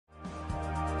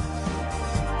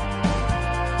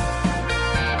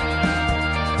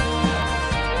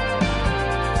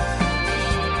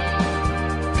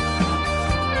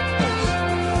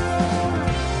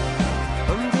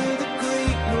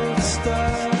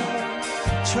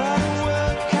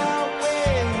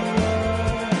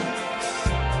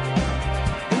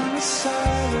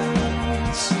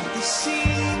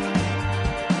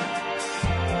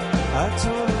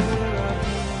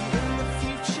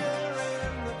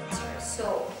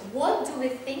So what do we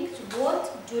think,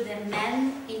 what do the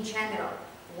men in general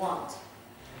want?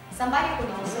 Somebody who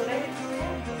knows already?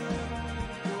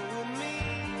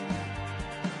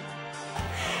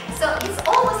 So it's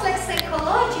almost like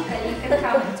psychological, you can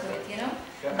come into it, you know?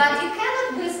 But you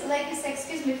cannot with, like you say,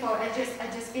 excuse me for, I just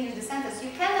finished the sentence,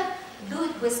 you cannot do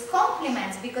it with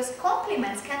compliments, because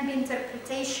compliments can be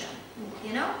interpretation,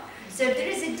 you know? So there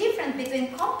is a difference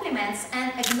between compliments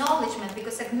and acknowledgement,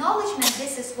 because acknowledgement,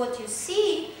 this is what you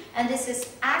see, and this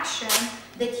is action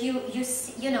that you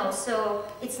see, you know, so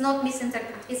it's not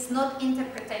it's not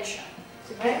interpretation.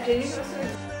 Right?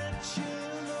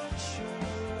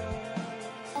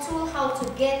 Tool how to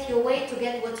get your way to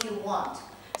get what you want.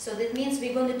 So that means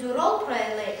we're going to do role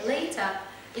play later,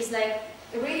 is like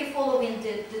really following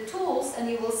the tools, and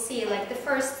you will see like the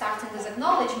first starting with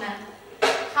acknowledgement,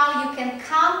 how you can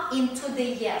come into the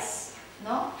yes,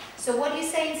 no? So what you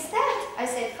say instead, I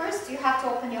said first you have to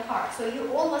open your heart. So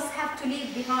you almost have to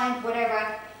leave behind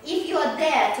whatever, if you are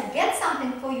there to get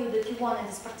something for you that you want in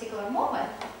this particular moment,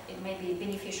 it may be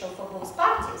beneficial for both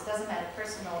parties, doesn't matter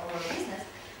personal or business.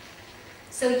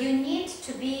 So you need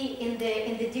to be in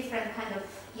the different kind of,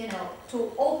 you know,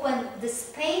 to open the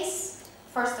space,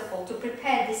 first of all, to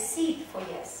prepare the seed for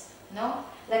yes, no?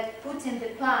 Like putting the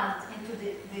plant into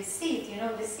the seed, you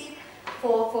know, the seed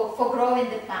for growing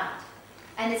the plant.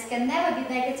 And it can never be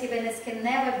negative, and it can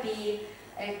never be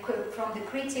from the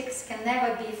critics, can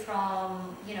never be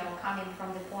from, you know, coming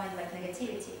from the point like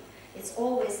negativity. It's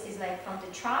always is like from the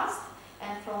trust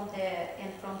and from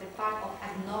the part of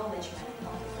acknowledgement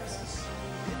of the person.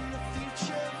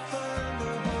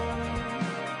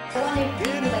 I want to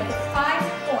give you like 5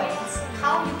 points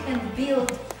how you can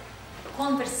build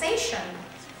conversation,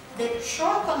 that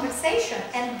short conversation,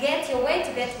 and get your way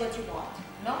to get what you want,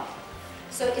 no?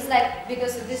 So it's like,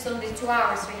 because of this only 2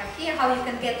 hours we have here, how you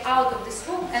can get out of this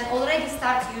room and already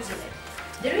start using it.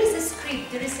 There is a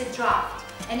script, there is a draft,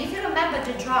 and if you remember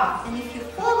the draft, and if you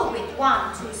follow it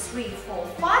 1, 2, 3, 4,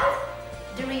 5,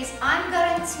 there is, I'm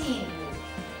guaranteeing you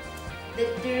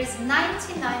that there is 99%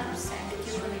 that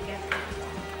you're going to get what you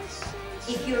want.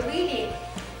 If you really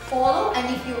follow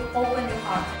and if you open your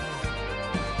heart.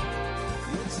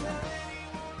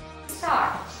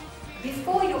 Start.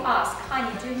 Before you ask,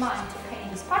 honey, do you mind to pay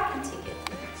this parking ticket?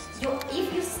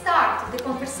 If you start the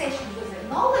conversation with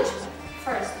acknowledgement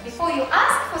first, before you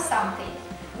ask for something,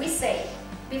 we say,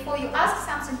 before you ask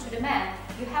something to the man,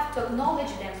 you have to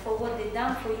acknowledge them for what they've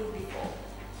done for you before.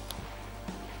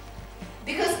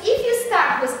 Because if you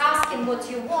start with asking what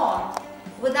you want,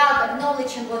 without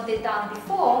acknowledging what they've done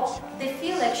before, they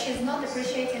feel like she's not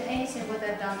appreciating anything what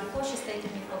they've done before, she's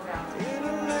taking me for granted.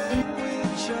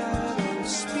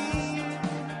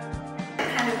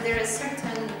 There are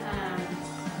certain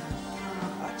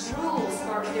rules,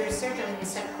 or there is certain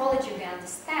psychology we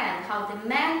understand how the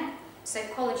man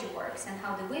psychology works and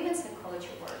how the women's psychology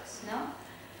works. No,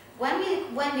 when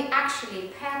we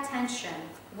actually pay attention,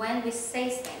 when we say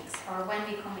things or when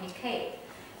we communicate,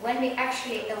 when we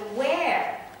actually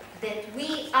aware that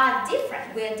we are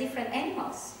different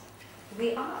animals,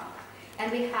 we are,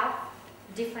 and we have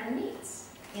different needs.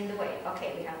 In the way,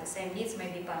 okay, we have the same needs,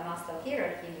 maybe by Maslow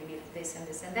hierarchy, maybe this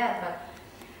and that, but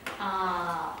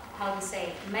how to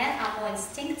say, men are more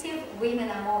instinctive, women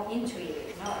are more intuitive,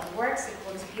 you know, it works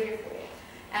beautifully.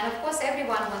 And of course,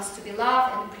 everyone wants to be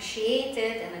loved and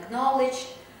appreciated and acknowledged,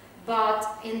 but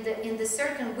in the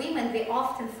certain women, we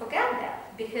often forget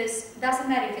that, because it doesn't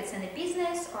matter if it's in a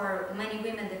business, or many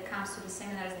women that comes to the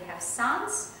seminars, they have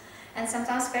sons. And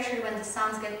sometimes, especially when the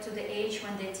sons get to the age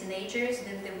when they're teenagers,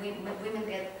 then the women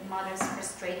get mothers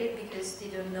frustrated because they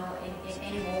don't know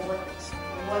anymore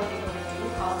what they're going to do,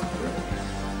 how to do.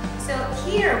 So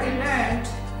here we learned.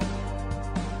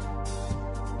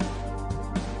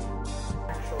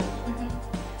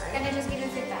 Can I just give you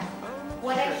feedback?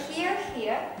 What I hear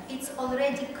here, it's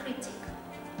already critic.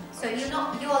 So you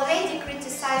already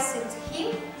criticizing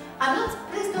him.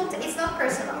 Please don't, it's not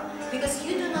personal, because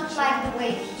you do not like the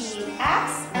way he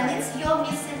acts, and it's your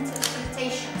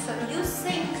misinterpretation. So you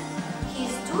think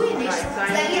he's doing it.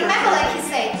 Like, you remember, like he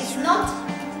said, it's not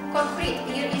concrete.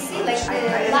 You see, like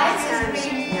the lights is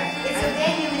green, it's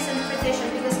again your misinterpretation,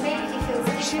 because maybe he feels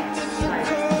different.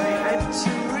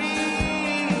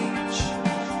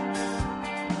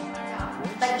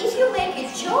 But if you make a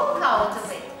joke out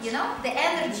of it, you know, the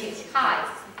energy is high.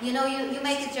 You know, you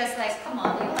make it just like, come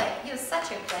on, you're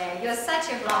such a player, you're such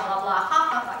a blah, blah, blah, ha,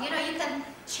 ha, ha. You know, you can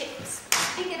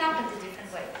pick it up in a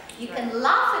different way. You can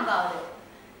laugh about it,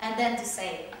 and then to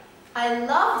say, I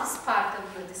love this part of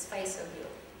you, this face of you.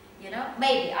 You know,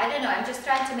 maybe, I don't know, I'm just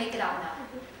trying to make it up now.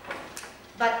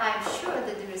 But I'm sure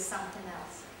that there is something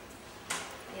else.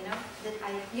 that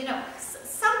I, you know,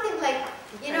 something like,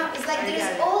 you know, it's like there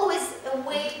is always a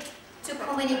way to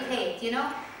communicate, you know,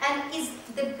 and is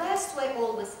the best way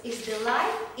always is the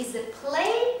life, is the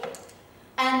play,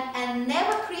 and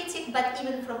never critic, but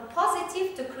even from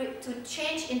positive to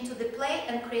change into the play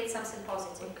and create something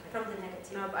positive from the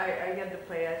negative. No, I get the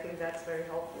play. I think that's very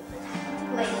helpful.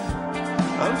 Play.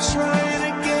 I'm trying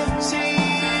to get to you.